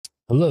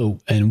Hello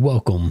and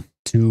welcome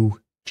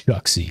to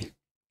Chuxie.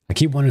 I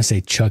keep wanting to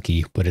say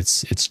Chucky, but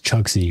it's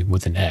Chuxie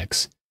with an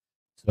X.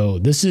 So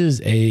this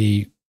is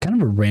a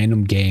kind of a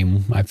random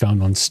game I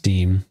found on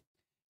Steam,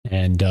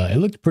 and it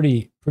looked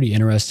pretty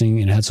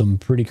interesting and had some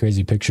pretty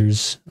crazy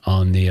pictures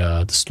on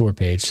the store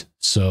page.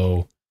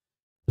 So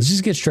let's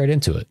just get straight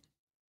into it.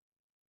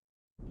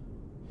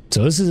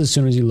 So this is as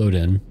soon as you load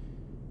in.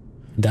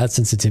 That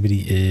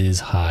sensitivity is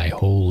high.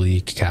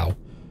 Holy cow.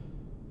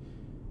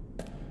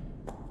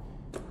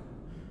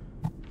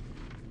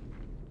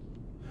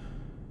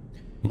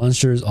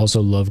 Monsters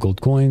also love gold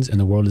coins, and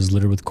the world is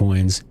littered with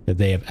coins that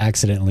they have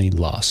accidentally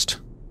lost.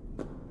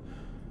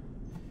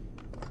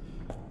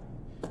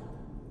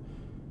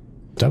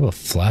 Do I have a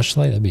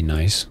flashlight? That'd be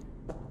nice.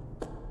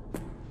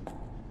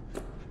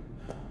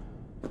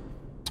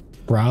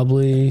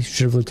 Probably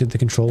should have looked at the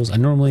controls. I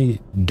normally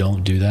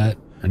don't do that.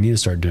 I need to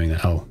start doing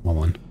that. Oh, wrong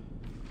one.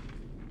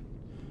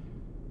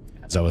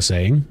 As I was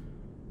saying.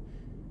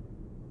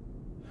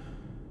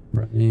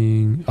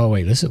 Running. Oh,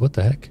 wait, this is what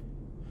the heck?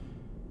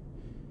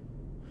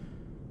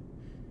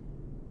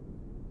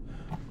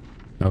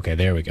 Okay,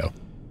 there we go.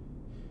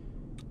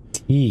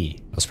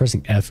 T. I was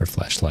pressing F for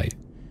flashlight.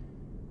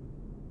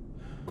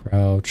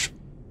 Crouch.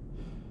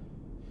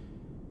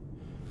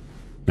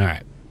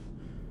 Alright.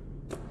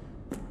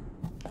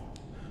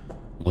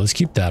 Well, let's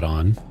keep that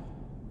on.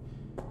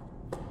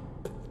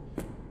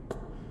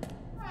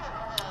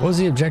 What was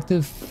the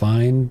objective?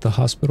 Find the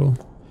hospital?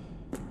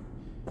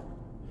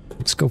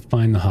 Let's go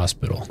find the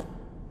hospital.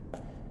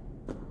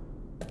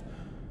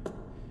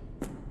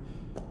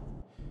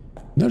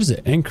 Notice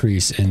an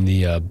increase in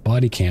the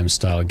body cam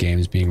style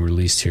games being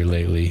released here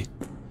lately.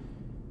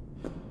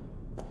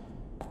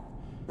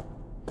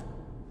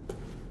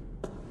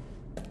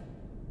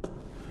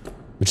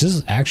 Which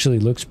this actually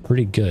looks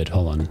pretty good.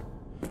 Hold on.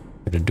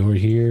 Got a door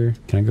here.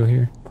 Can I go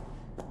here?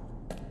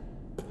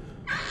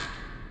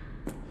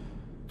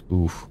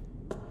 Oof.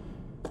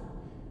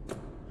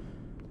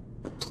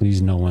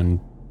 Please no one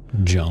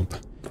jump.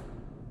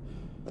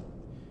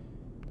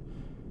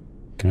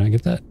 Can I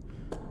get that?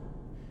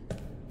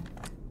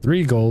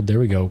 3 gold, there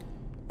we go.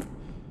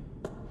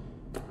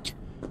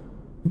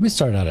 We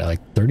started out at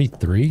like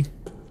 33.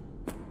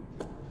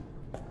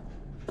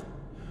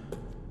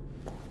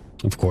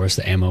 Of course,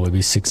 the ammo would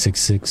be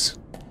 666.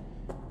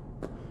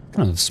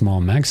 Kind of small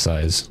mag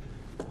size.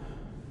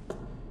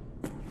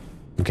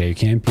 Okay, you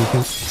can peek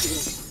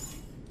it.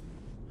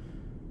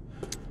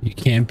 You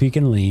can peek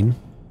and lean.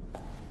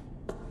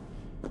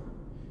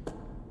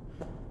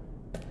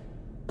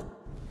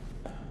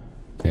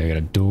 Okay, I got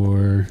a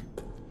door.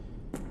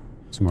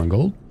 Some more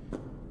gold.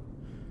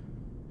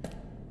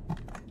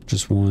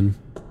 Just one.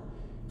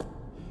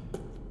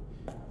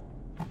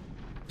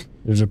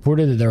 It is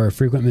reported that there are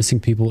frequent missing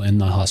people in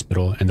the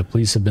hospital, and the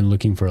police have been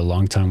looking for a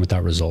long time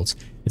without results.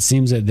 It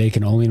seems that they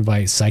can only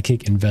invite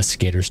psychic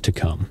investigators to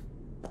come.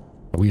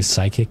 Are we a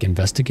psychic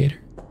investigator?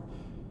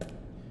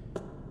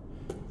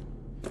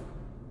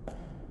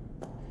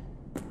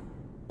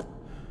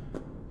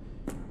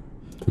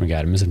 Oh my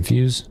god, I'm missing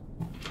fuse.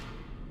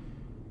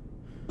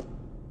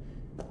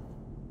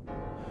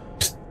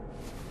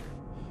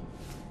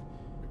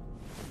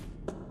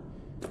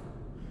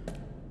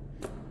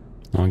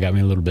 Oh, it got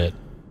me a little bit.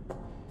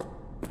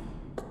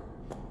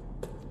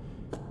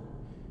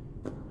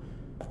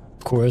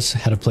 Of course,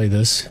 had to play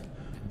this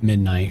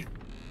midnight,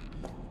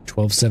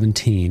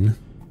 12:17.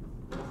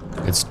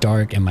 It's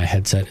dark and my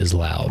headset is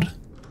loud.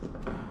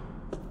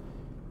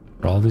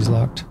 Are all of these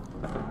locked?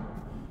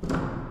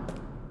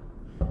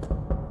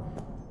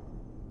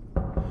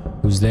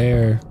 Who's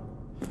there?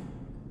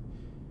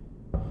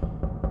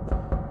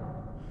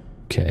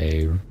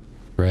 Okay,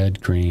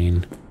 red,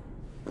 green.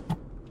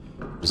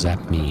 What does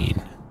that mean?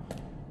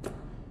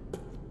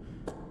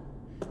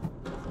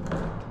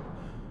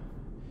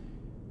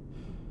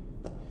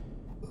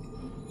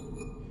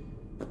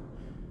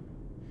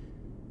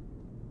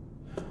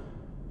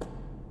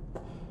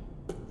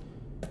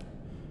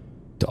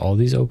 Do all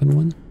these open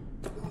one?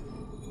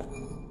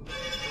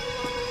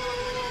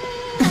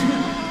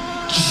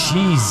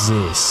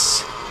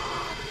 Jesus.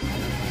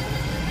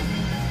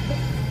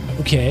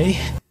 Okay.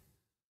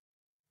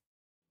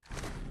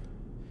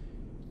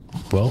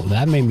 Well,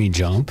 that made me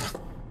jump.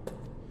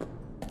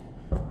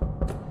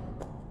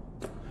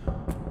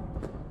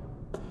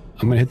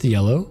 I'm gonna hit the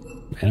yellow,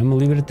 and I'm gonna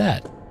leave it at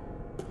that.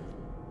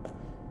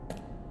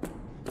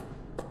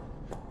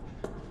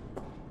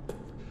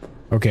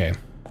 Okay.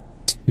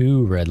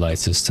 2 red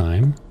lights this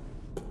time.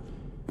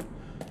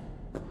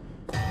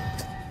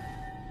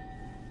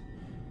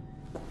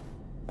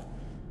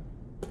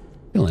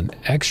 Feeling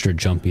extra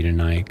jumpy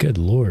tonight. Good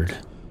lord.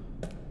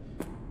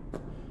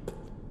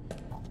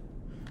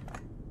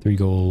 3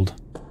 gold.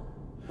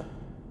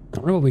 I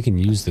wonder what we can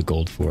use the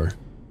gold for.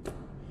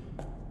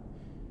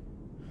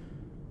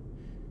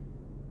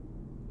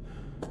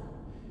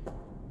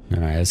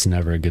 Alright, that's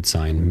never a good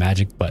sign.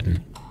 Magic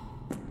button.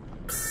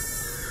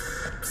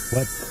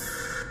 What?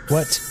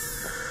 What?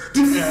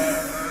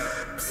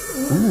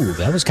 Ooh,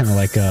 that was kind of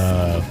like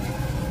a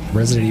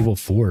Resident Evil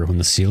 4 when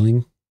the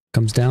ceiling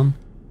comes down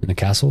in the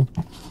castle.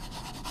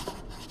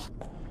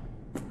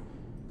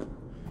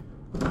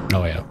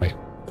 Oh yeah, wait.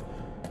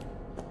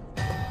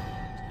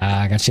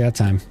 I got you that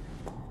time.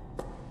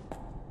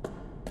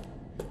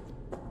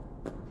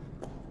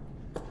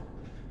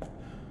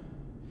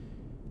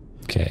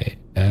 Okay,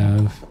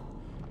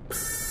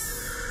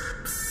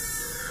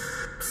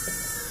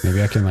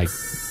 maybe I can like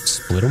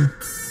split them.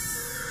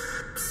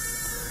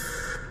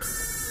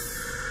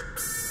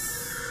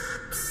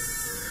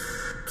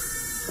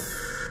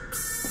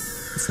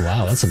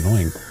 Wow, that's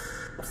annoying.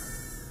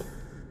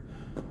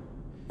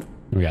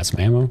 We got some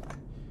ammo.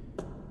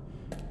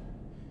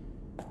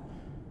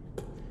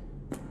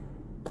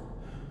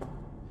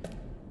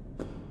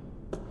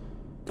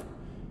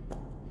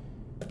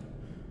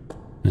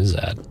 What is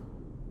that?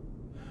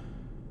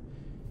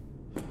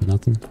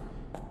 Nothing.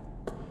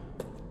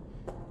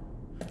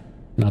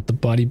 Not the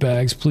body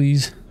bags,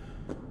 please.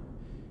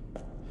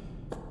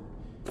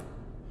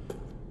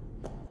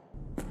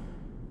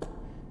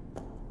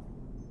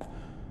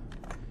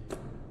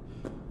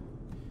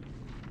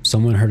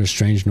 Someone heard a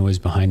strange noise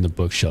behind the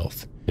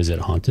bookshelf. Is it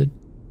haunted?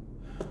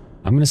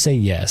 I'm gonna say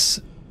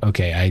yes.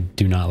 Okay, I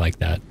do not like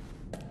that.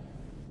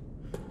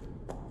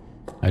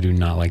 I do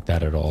not like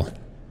that at all.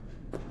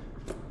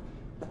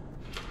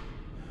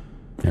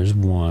 There's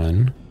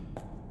one.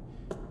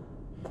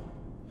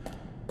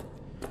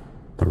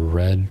 A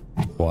red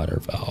water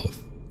valve.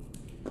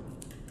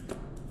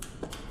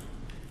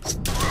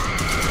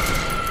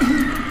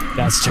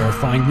 That's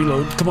terrifying.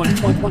 Reload. Come on,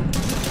 come on, come on.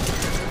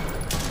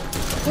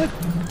 What?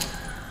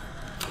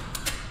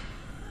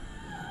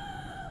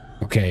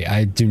 Okay,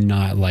 I do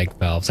not like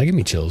valves. That give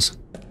me chills.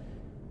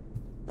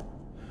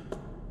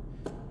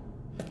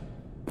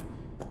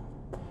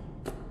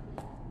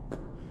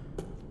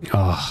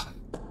 Ah.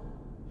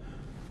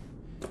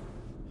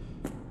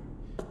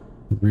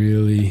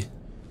 Really?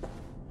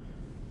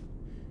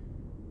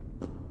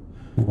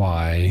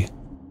 Why?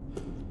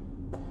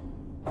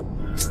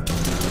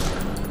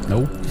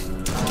 Nope.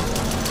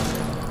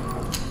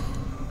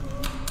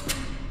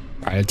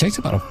 Alright, it takes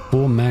about a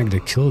full mag to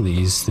kill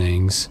these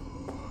things.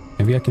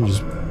 Maybe I can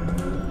just...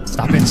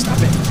 Stop it, stop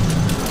it!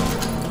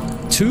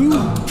 2?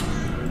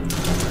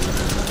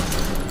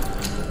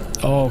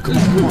 Oh, come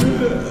on, come on.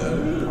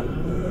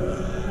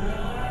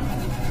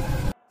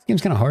 This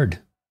game's kind of hard.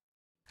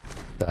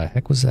 What the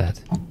heck was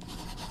that?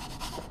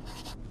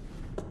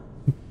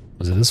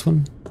 Was it this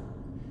one?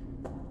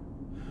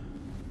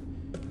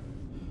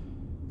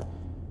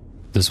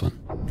 This one.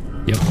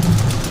 Yep.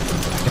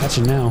 I got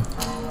you now.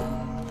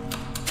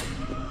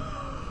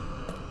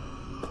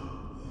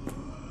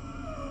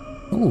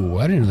 Ooh,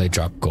 I didn't know they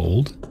dropped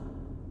gold.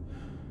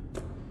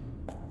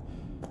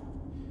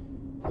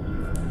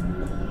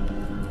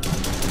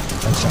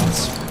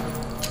 Headshots.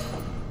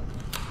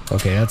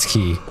 Okay, that's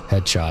key.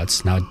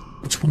 Headshots. Now,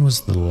 which one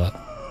was the left?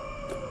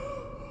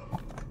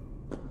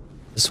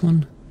 This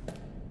one?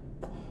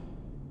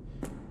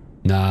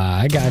 Nah,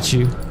 I got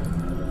you.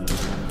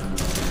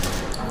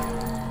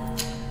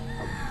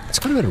 It's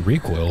quite a bit of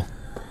recoil.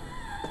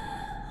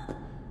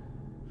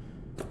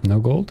 No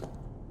gold?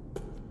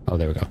 Oh,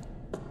 there we go.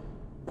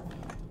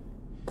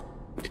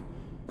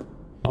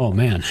 Oh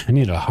man, I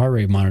need a heart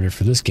rate monitor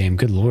for this game.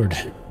 Good lord.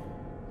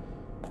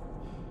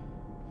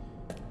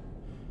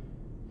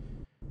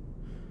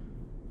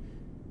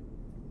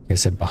 Like I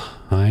said,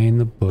 behind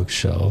the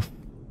bookshelf.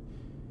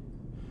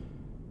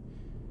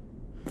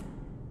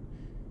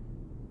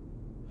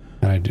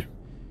 How'd I do?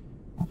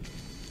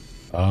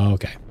 Oh,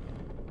 okay.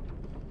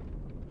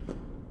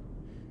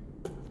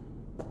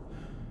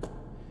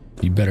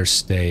 You better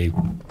stay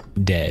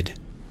dead.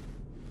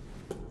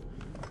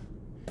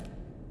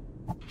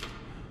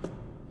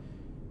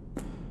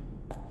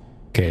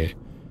 Okay,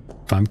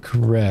 if I'm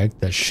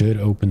correct, that should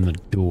open the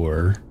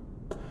door.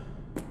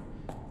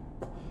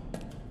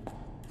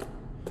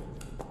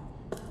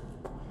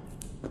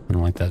 I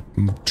don't like that.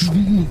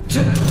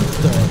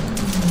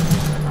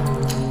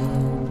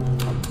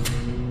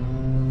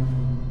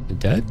 It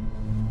dead?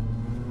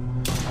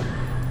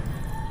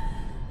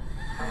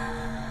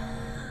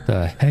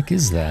 The heck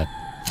is that?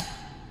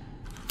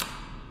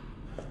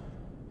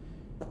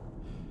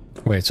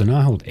 Wait, so now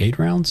I hold 8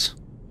 rounds?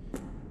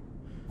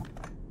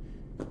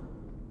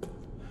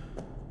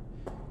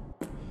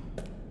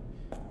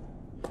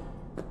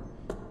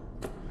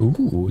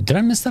 Ooh, did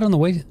I miss that on the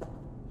way?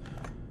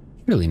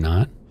 Really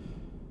not.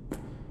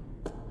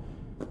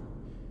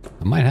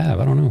 I might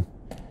have, I don't know.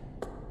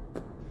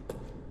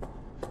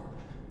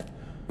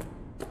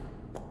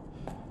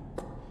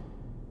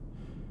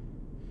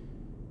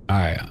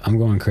 Alright, I'm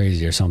going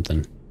crazy or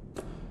something.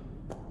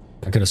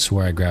 I could have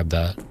swore I grabbed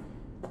that.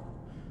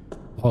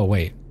 Oh,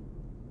 wait.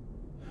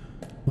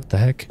 What the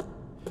heck?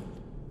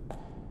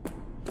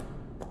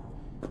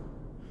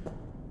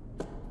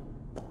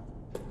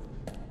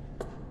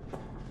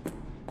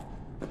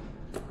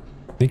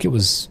 I think it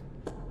was...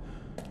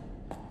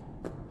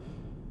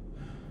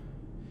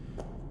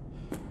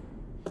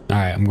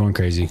 Alright, I'm going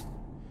crazy.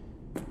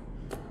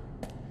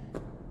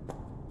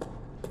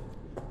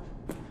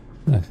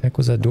 What the heck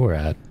was that door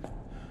at?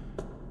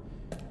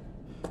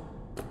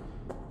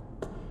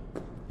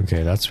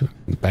 Okay, that's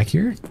back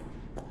here?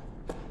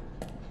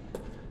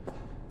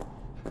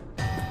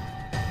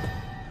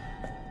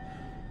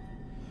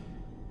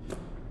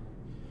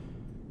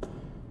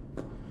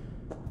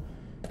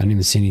 I didn't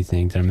even see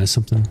anything. Did I miss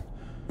something?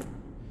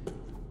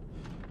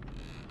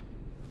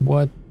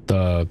 What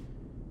the...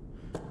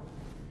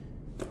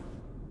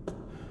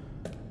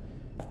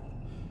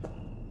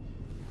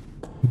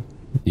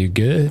 You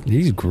good?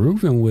 He's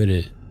grooving with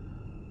it.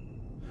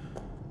 I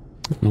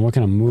don't know what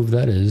kind of move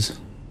that is.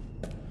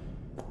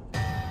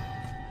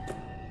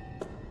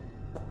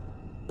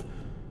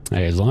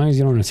 Hey, as long as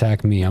you don't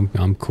attack me,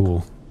 I'm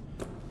cool.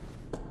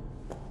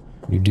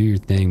 You do your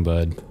thing,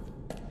 bud.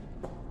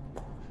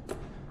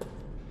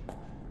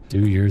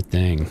 Do your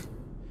thing.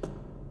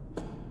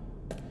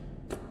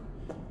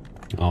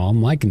 Oh,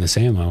 I'm liking this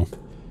ammo.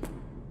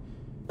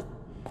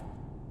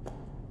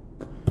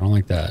 I don't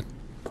like that.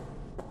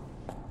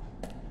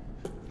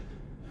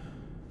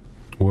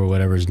 Or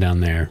whatever's down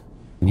there.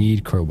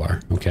 Need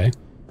crowbar. Okay.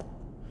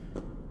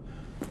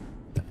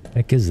 The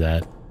heck is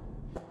that?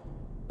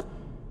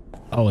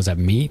 Oh, is that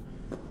meat?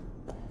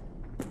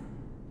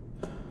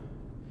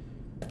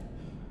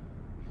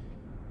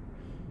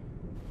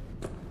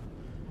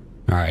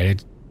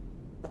 Alright.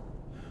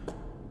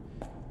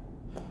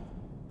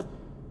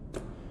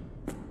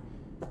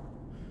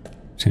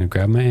 Just gonna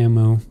grab my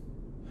ammo.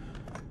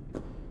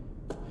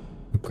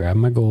 Grab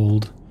my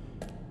gold.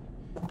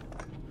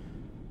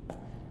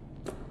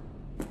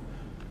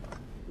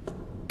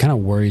 Kind of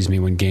worries me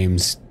when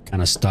games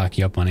kind of stock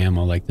you up on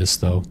ammo like this,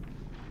 though.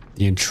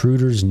 The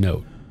intruder's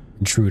note.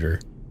 Intruder.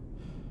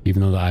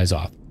 Even though the eye's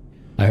off.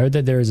 I heard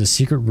that there is a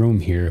secret room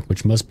here,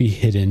 which must be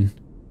hidden.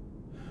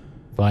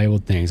 Valuable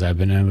things. I've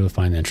been able to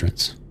find the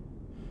entrance.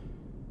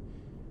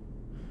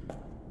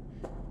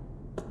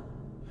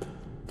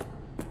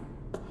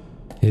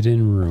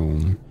 Hidden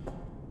room.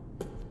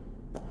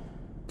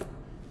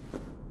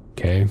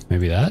 Okay,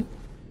 maybe that?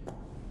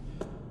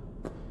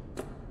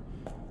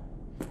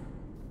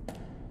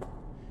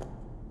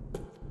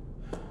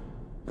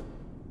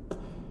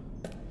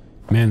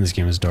 Man, this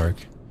game is dark.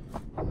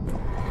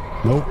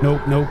 Nope,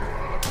 nope, nope.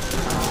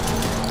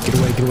 Get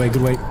away, get away, get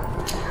away.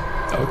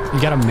 Oh,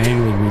 you gotta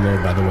manually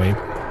reload, by the way.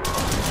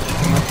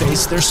 My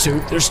face, there's two,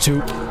 there's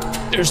two,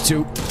 there's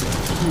two.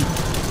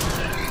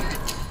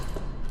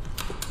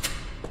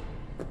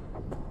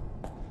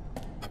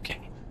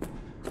 Okay.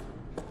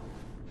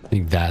 I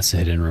think that's the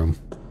hidden room.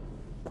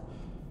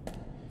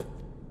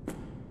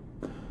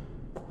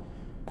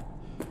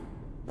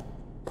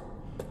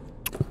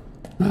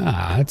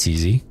 Ah, that's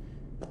easy.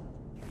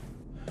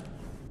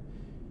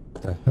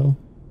 The hell?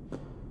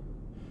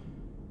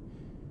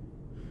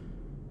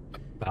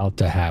 About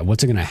to hatch.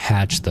 What's it gonna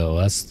hatch though?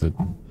 That's the...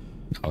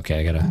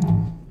 Okay, I gotta...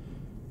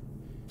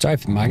 Sorry,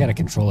 I got a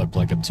controller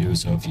plugged up too,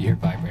 so if you hear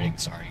vibrating,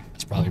 sorry.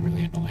 It's probably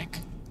really annoying.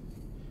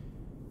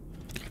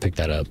 Pick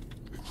that up.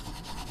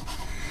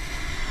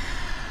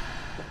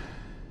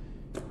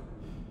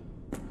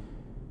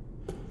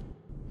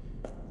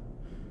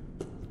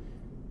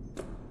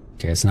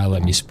 Okay, it's not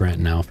letting me sprint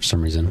now for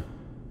some reason.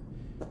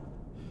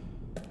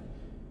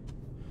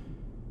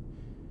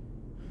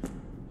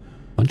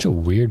 Bunch of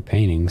weird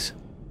paintings.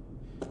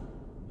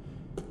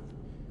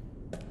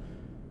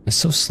 It's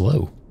so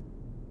slow.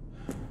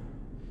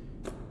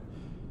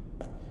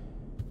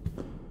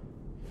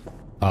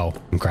 Oh,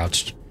 I'm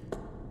crouched.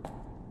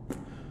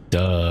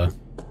 Duh.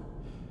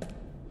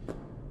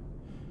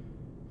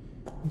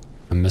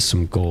 I missed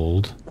some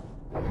gold.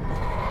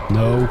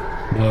 No,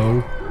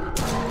 no.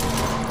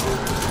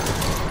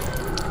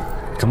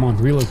 Come on,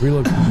 reload,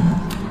 reload.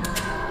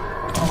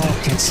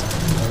 Oh, can't see.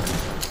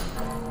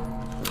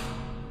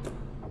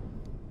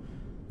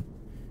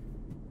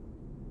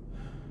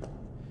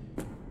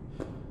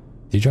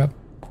 Did you drop?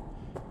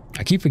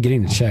 I keep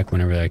forgetting to check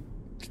whenever I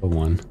kill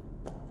one.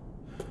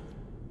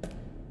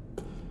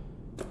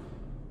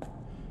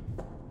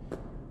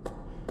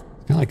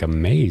 Kind of like a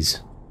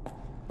maze.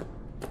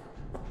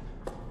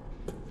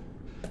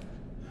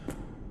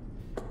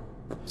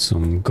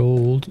 Some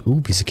gold. Ooh,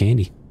 piece of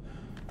candy.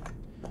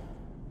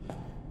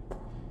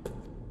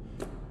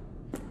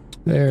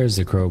 There's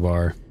the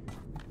crowbar.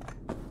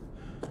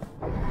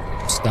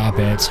 Stop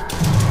it.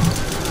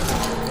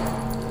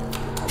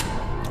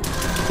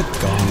 What the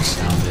gong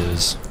sound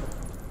is.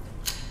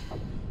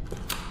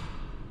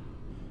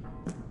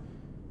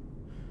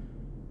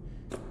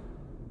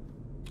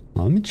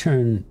 Well, let me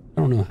turn...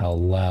 I don't know how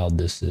loud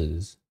this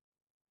is.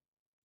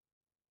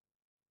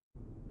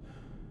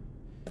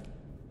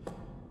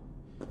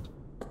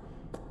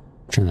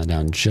 Turn that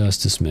down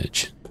just a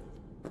smidge.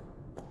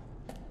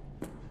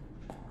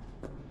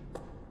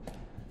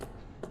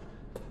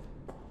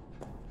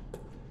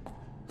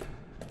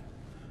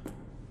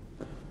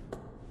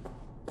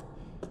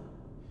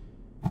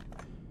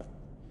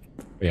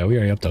 Yeah, we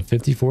are up to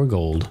 54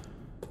 gold.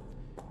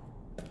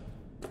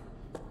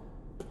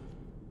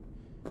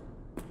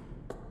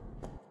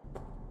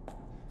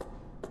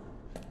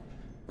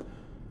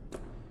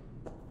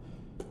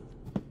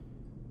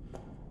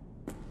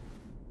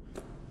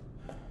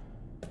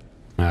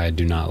 I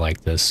do not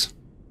like this.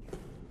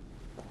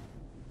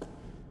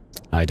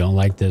 I don't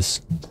like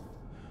this.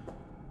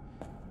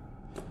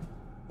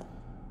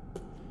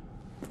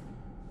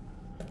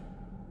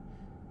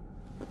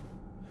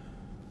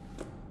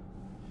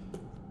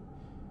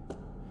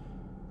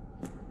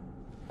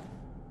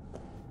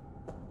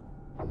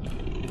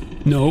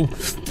 No.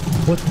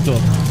 What the?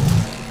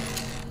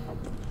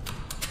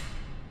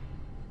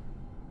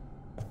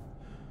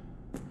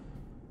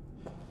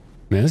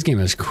 Man, this game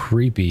is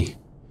creepy.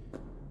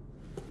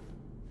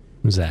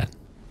 What's that?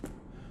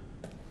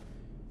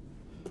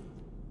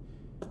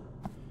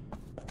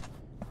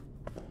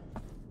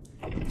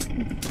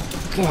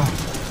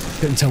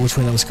 Couldn't tell which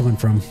way that was coming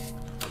from.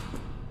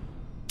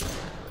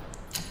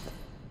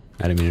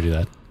 I didn't mean to do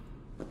that.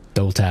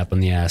 Double tap on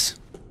the ass.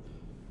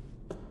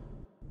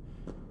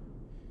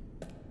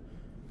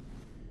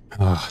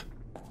 Ah.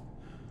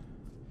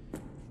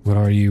 What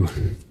are you?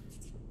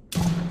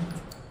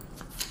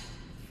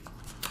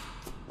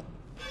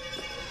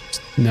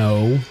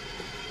 No.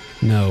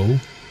 No.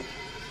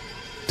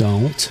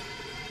 Don't.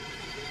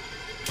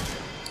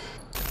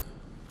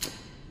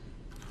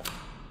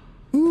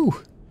 Ooh.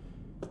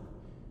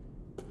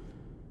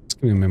 It's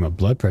gonna make my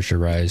blood pressure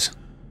rise.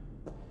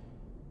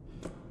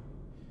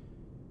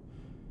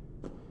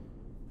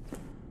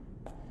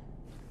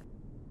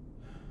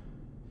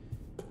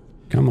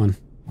 Come on.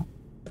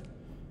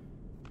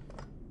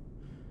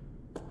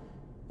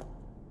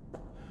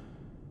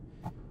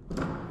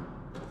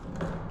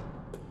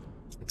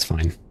 It's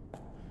fine.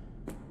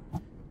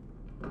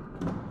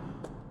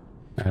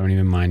 I don't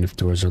even mind if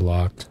doors are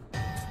locked.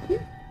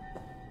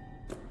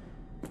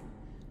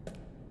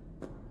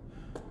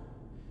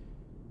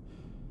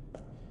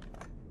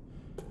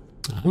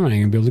 I'm not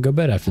even gonna be able to go to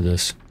bed after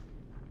this.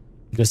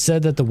 It is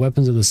said that the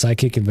weapons of the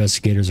psychic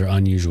investigators are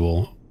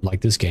unusual,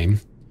 like this game,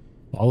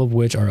 all of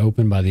which are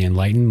opened by the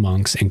enlightened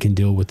monks and can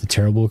deal with the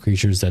terrible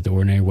creatures that the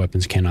ordinary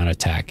weapons cannot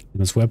attack.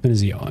 And this weapon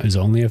is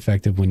only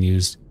effective when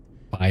used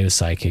by the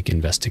psychic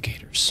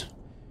investigators.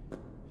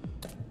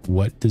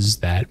 What does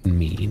that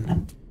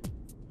mean?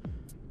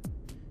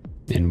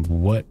 And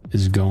what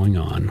is going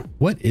on?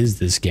 What is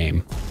this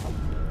game?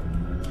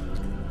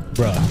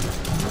 Bruh.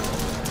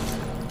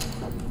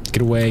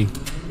 Get away.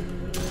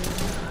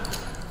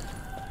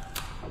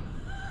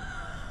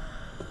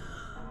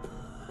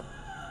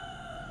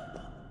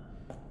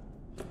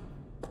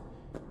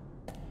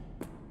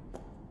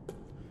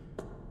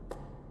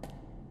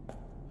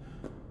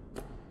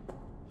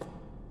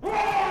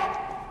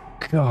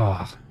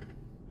 God.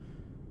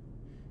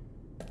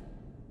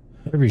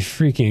 Every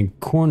freaking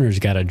corner's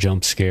got a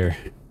jump scare.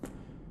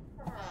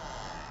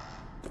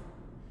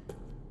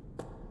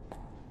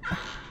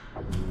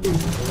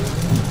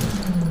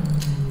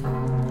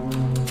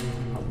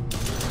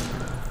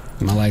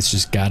 My lights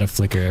just gotta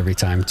flicker every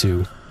time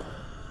too.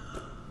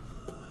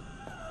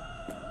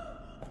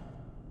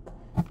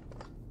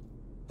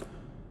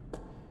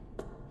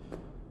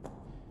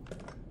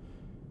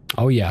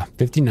 Oh yeah,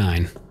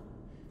 59.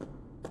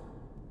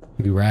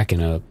 Be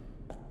racking up.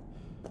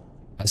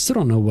 I still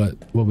don't know what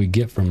we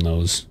get from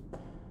those.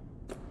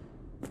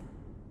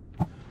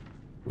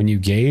 When you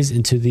gaze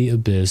into the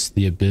abyss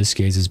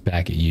gazes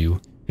back at you.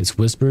 Its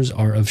whispers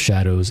are of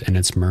shadows and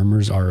its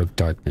murmurs are of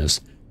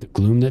darkness. The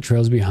gloom that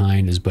trails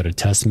behind is but a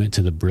testament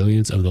to the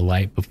brilliance of the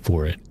light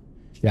before it.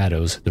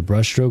 Shadows, the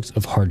brushstrokes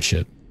of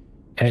hardship,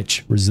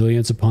 etch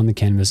resilience upon the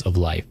canvas of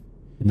life.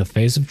 In the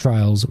face of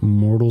trials,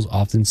 mortals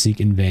often seek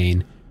in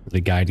vain for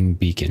the guiding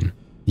beacon.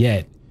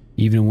 Yet,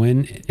 even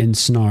when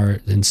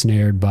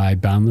ensnared by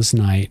boundless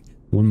night,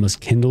 one must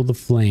kindle the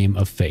flame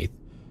of faith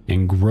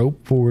and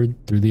grope forward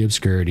through the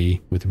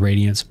obscurity with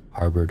radiance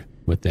harbored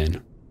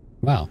within.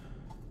 Wow,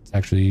 it's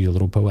actually a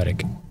little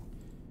poetic.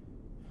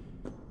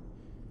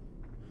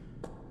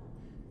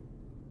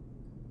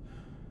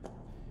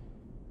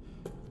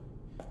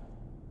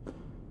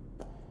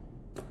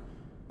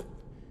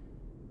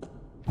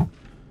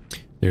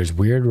 There's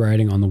weird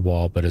writing on the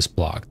wall, but it's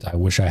blocked. I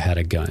wish I had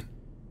a gun.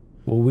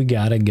 Well, we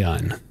got a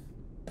gun.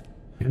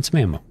 And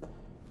some ammo.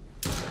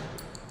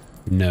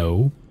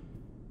 No.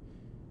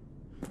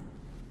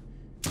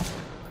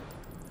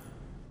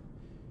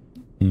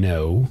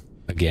 No.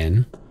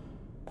 Again.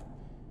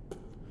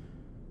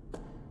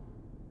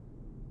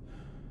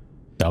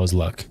 That was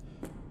luck.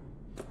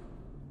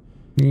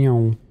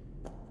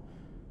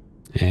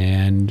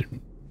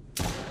 And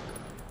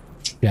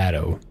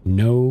shadow.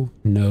 No,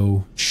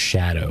 no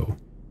shadow.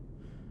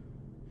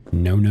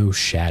 No, no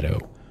shadow.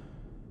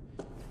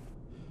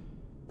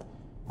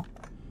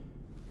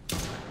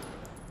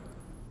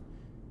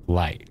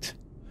 Light.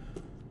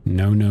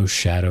 No, no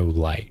shadow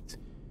light.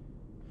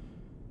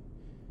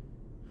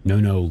 No,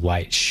 no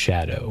light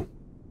shadow.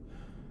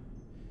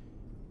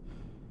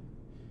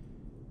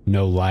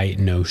 No light,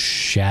 no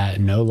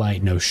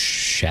light, no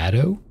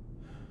shadow?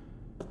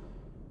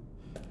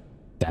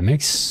 That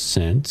makes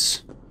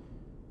sense.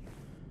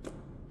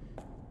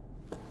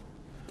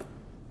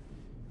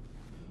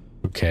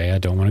 Okay, I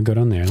don't want to go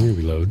down there. Let me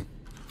reload.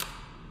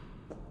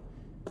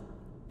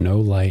 No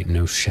light,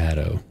 no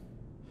shadow.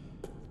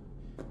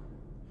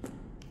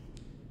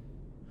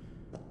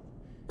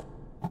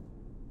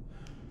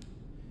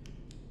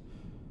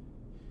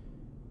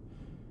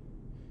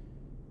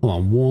 Hold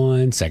on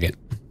 1 second.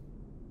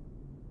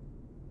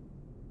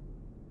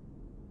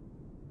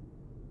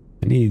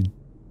 I need...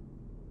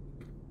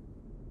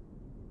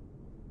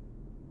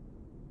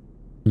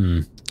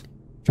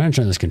 Trying to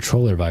turn this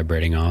controller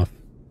vibrating off.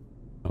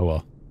 Oh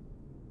well.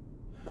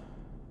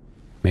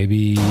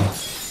 Maybe...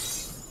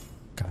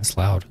 God, it's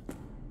loud.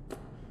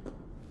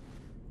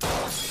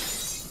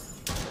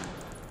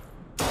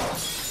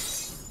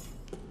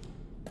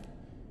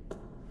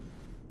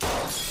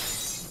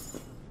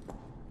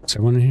 Is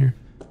there one in here?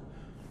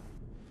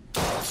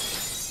 I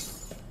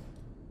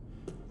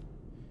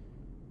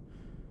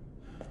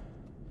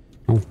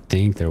don't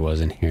think there was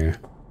in here.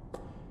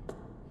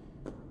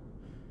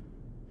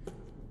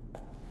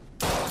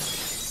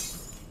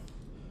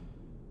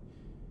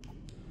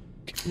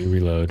 Can we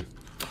reload?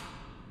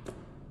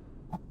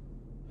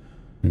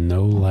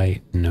 No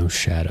light, no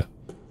shadow.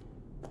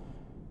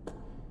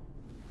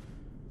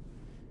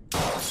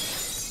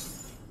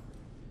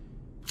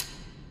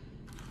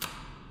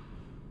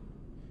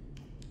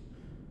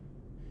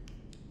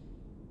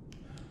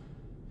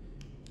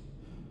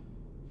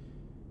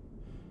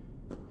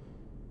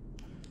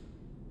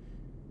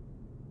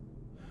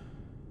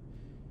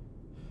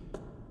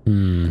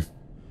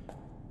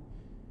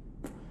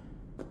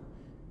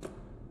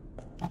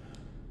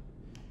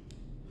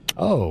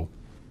 Oh.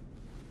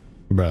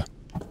 Bruh.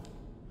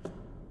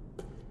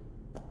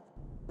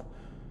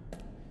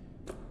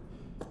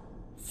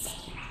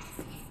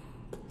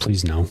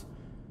 Please no.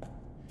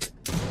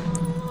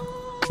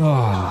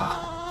 Oh.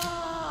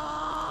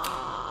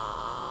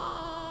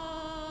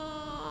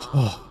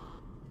 Oh.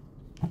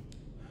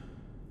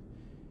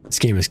 This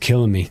game is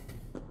killing me.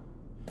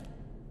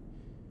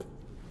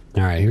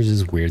 Alright, here's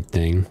this weird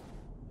thing.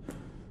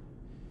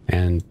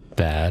 And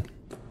that.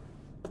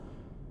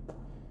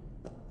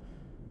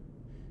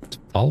 It's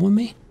following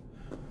me?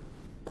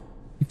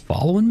 You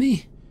following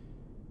me?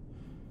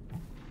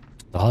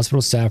 The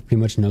hospital staff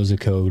pretty much knows the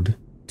code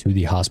to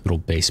the hospital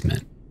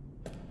basement.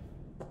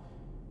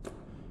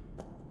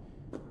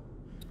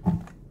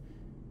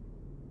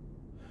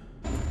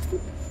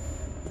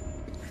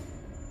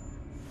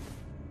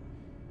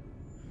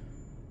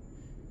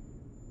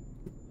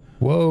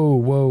 Whoa,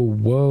 whoa,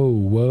 whoa,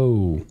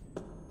 whoa,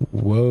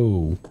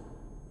 whoa.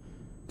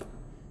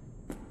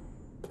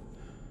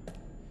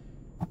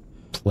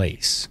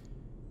 Place.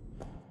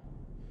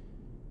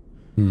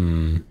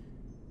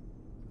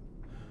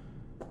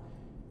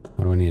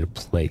 What do I need a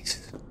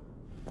place?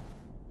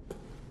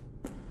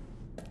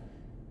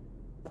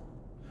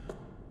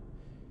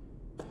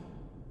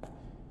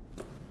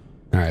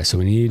 Alright, so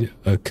we need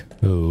a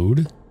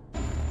code.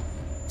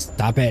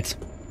 Stop it.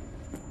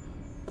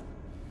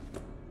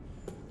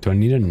 Do I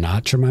need a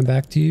notch on my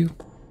back to you?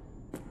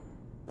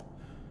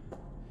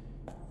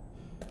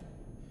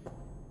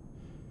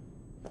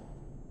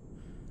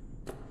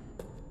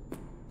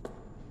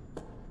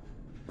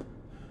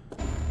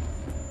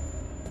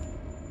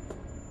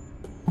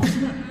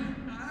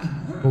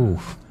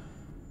 Oof.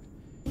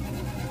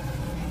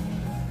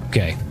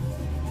 Okay.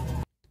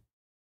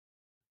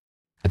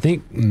 I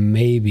think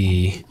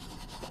maybe...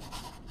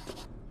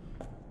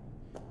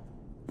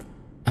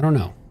 I don't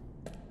know.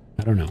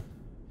 I don't know.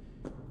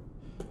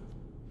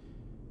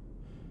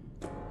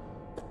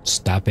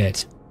 Stop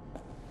it.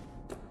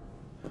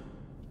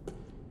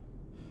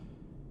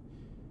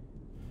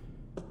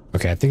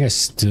 Okay, I think I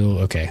still...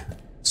 Okay.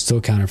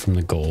 Still counted from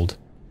the gold.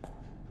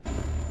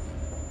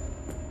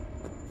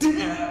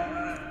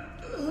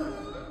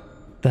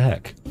 The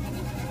heck?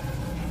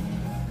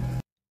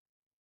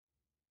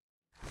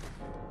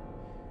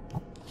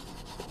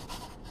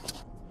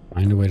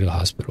 Find a way to the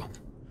hospital.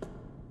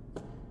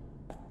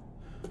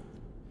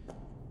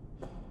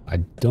 I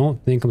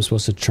don't think I'm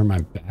supposed to turn my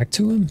back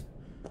to him.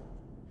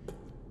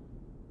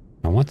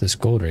 I want this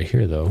gold right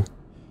here, though.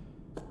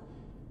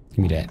 Give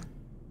me that.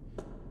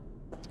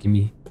 Give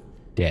me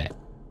that.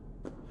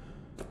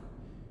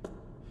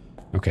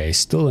 Okay,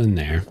 still in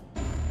there.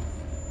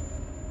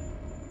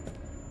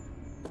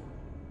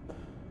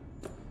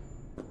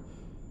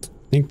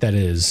 I think that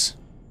is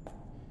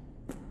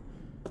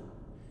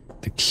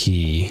the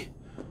key.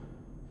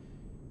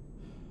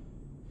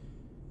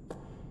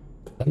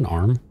 Is that an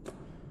arm?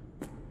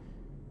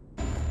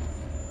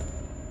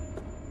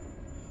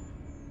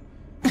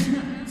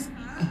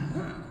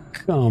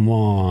 Come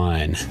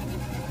on.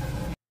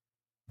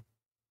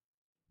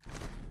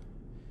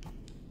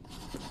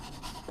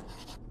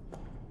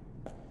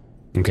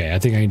 Okay, I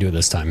think I can do it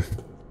this time.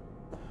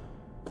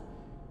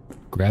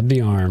 Grab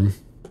the arm.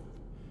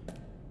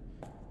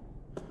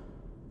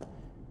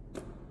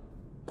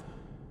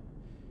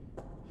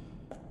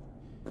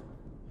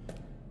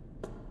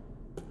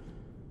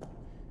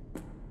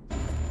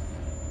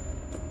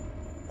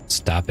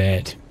 Stop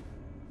it.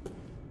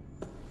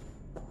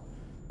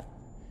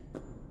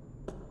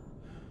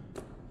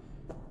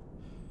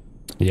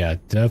 Yeah,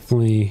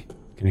 definitely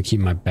gonna keep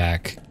my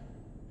back.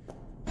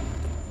 How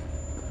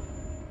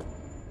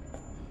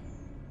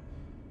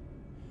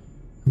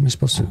am I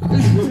supposed to?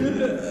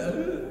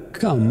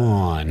 Come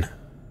on.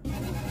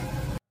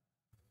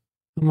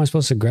 How am I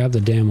supposed to grab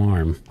the damn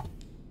arm?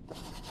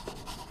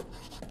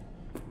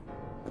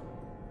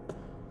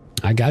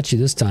 I got you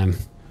this time.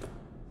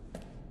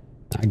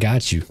 I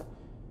got you.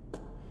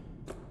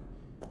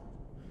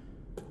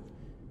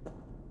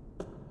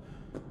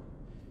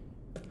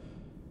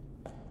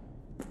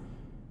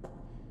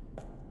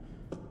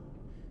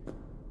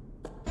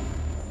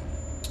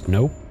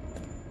 Nope.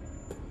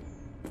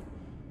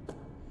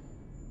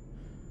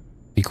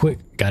 Be quick.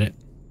 Got it.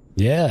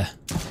 Yeah.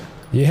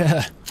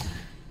 Yeah.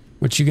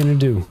 What you gonna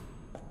do?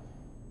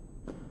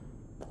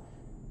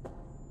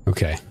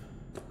 Okay.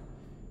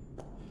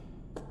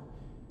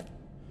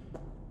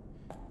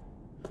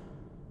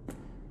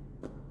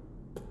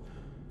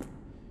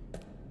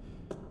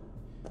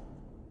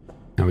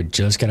 Now we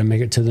just gotta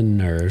make it to the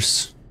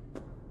nurse.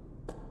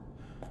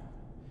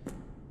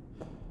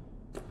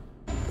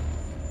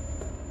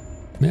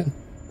 Yeah.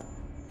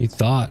 You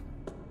thought.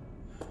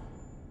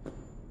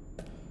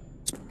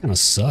 This kind of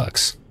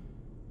sucks.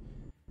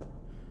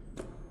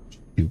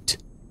 Shoot.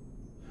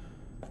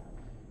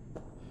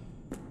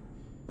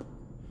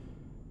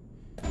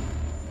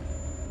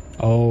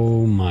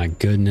 Oh my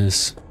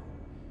goodness.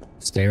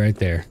 Stay right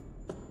there.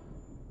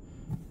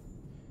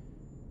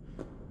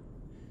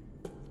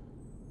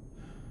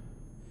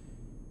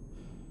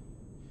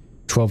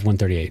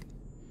 $12,138.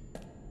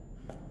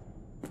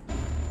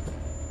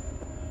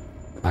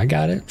 I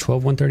got it.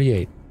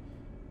 12,138.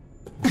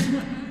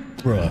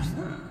 Bruh.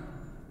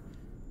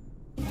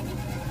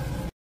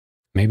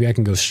 Maybe I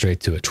can go straight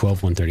to it.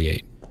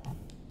 12,138.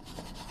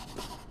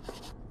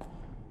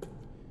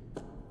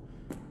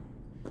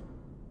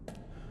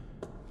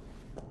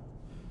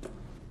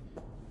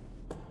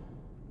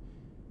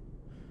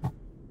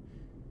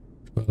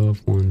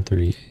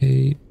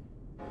 $12,138.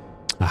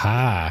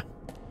 Aha.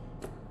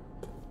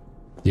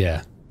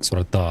 Yeah, that's what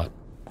I thought.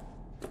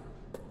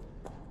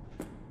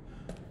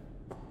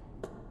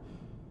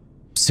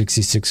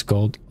 66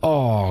 gold.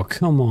 Oh,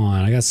 come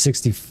on. I got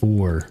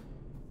 64.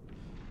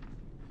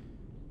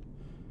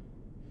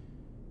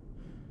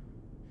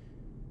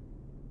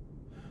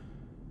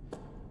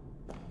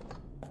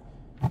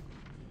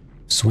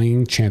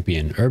 Swing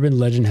champion. Urban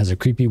legend has a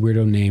creepy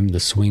weirdo named the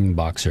Swing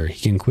Boxer.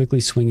 He can quickly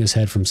swing his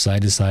head from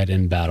side to side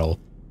in battle,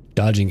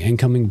 dodging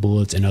incoming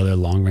bullets and other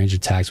long-range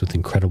attacks with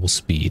incredible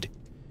speed.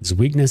 His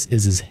weakness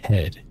is his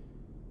head.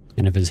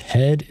 And if his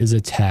head is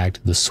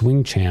attacked, the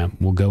Swing Champ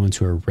will go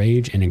into a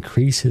rage and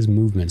increase his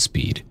movement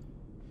speed.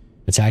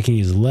 Attacking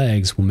his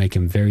legs will make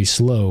him very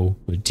slow,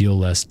 but deal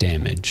less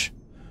damage.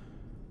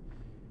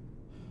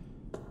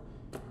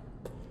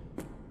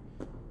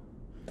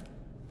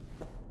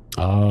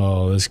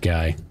 Oh, this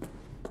guy.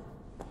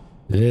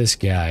 This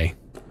guy.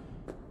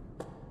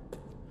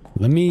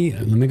 Let me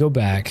go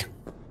back.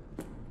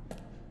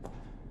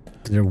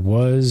 There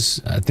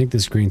was, I think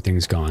this green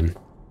thing's gone.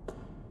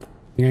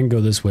 I think I can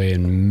go this way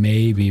and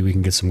maybe we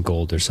can get some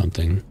gold or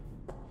something.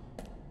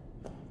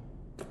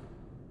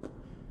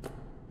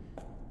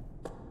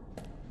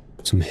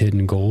 Some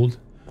hidden gold.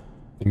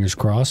 Fingers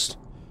crossed.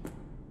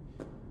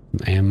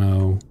 Some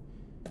ammo.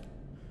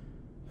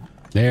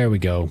 There we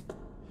go.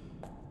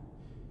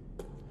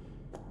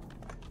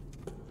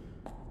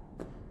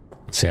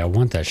 See, I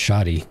want that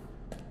shoddy.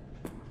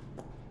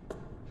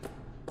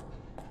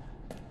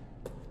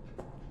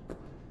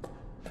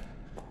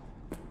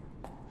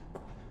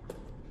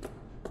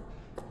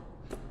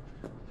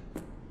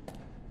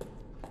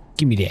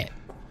 Give me that.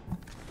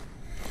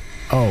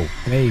 Oh,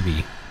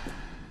 baby.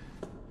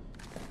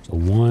 So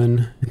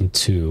 1 and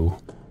 2.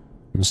 I'm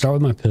gonna start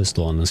with my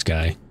pistol on this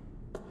guy.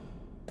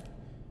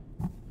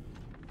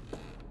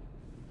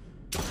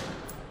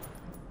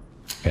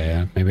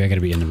 Okay, maybe I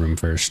gotta be in the room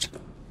first.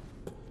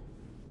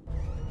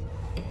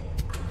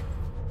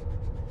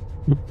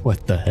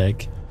 What the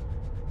heck?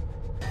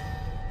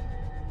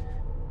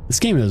 This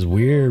game is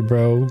weird,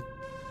 bro.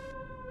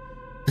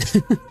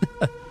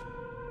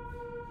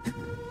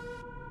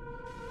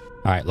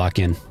 Alright, lock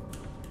in.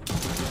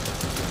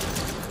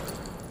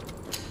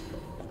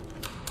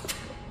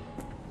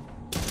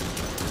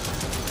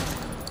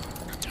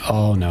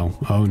 Oh no,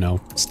 oh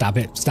no. Stop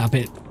it, stop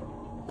it.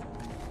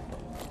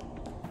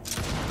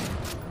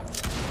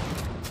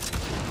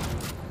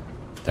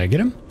 Did I get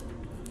him?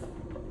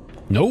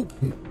 Nope.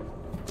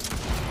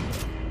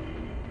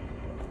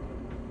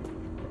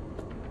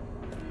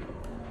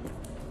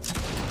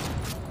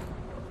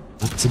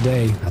 Not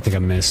today. I think I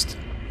missed.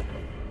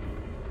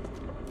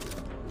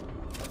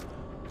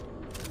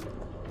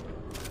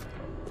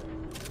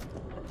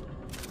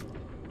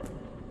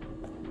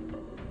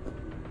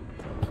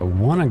 I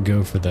want to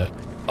go for the...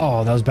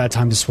 Oh, that was a bad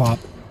time to swap.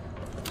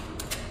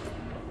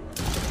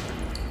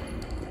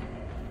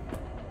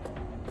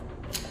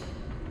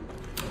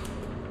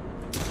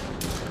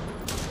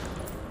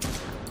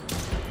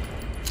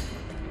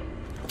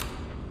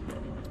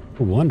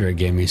 No wonder it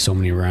gave me so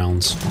many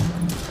rounds.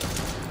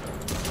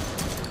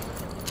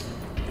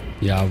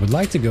 Yeah, I would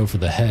like to go for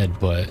the head,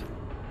 but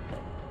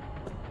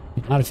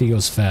not if he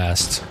goes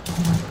fast.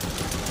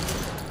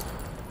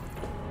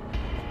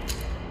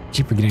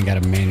 Keep forgetting I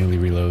gotta manually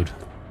reload.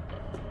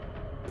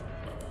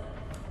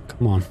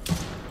 Come on.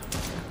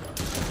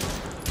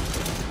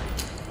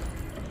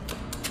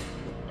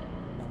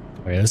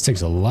 All right, this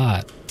takes a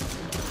lot.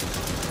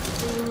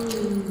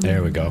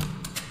 There we go.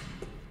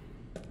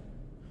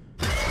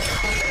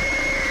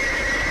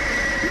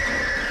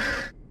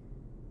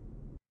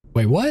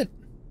 Wait, what?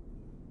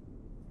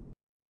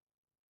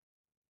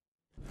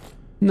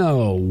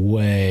 No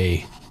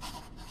way.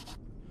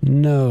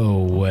 No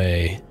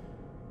way.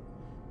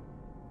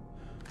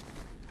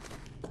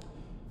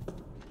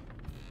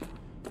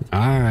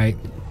 All right.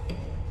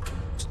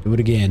 Let's do it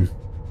again.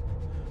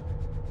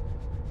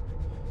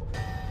 I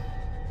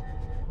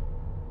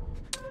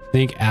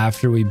think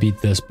after we beat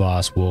this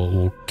boss,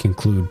 we'll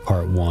conclude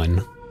part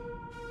 1.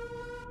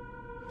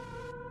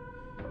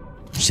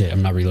 Shit,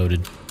 I'm not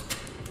reloaded.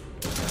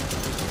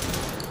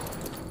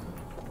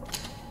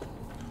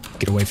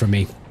 Get away from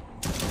me.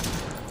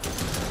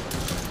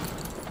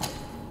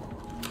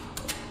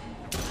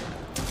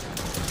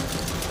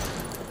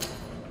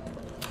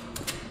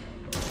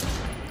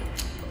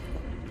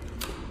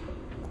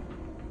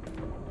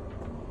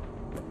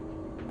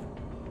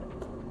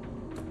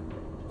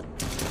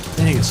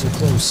 Dang, it's so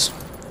close.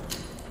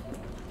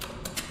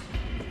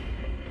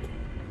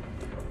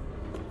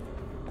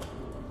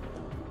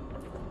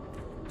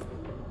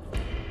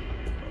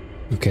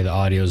 Okay, the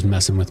audio's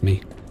messing with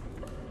me.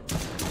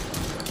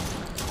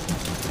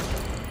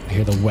 I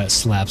hear the wet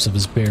slaps of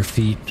his bare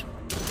feet.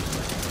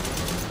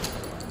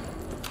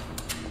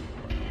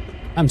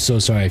 I'm so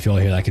sorry if y'all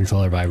hear that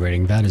controller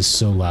vibrating. That is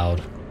so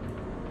loud.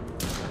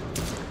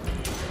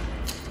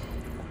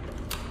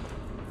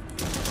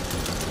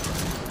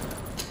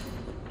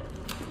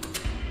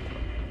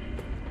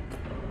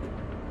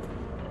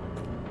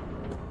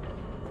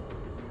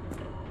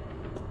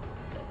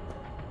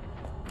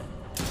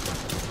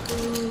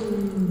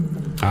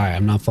 Alright,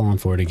 I'm not falling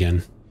for it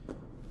again.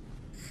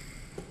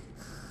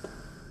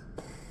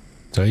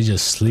 So he's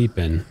just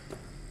sleeping.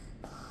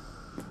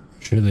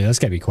 Surely that's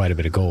gotta be quite a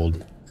bit of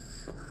gold.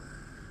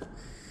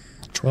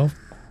 12?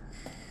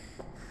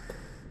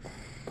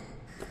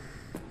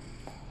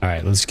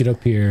 Alright, let's get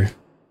up here.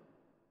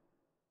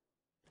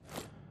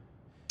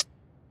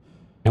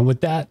 And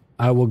with that,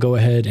 I will go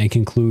ahead and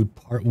conclude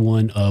part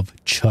 1 of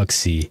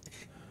Chuxie.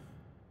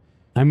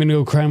 I'm gonna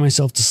go cry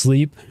myself to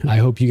sleep. I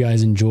hope you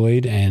guys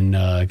enjoyed and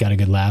got a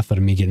good laugh out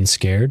of me getting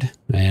scared.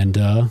 And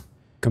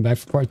come back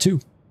for part 2.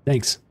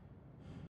 Thanks.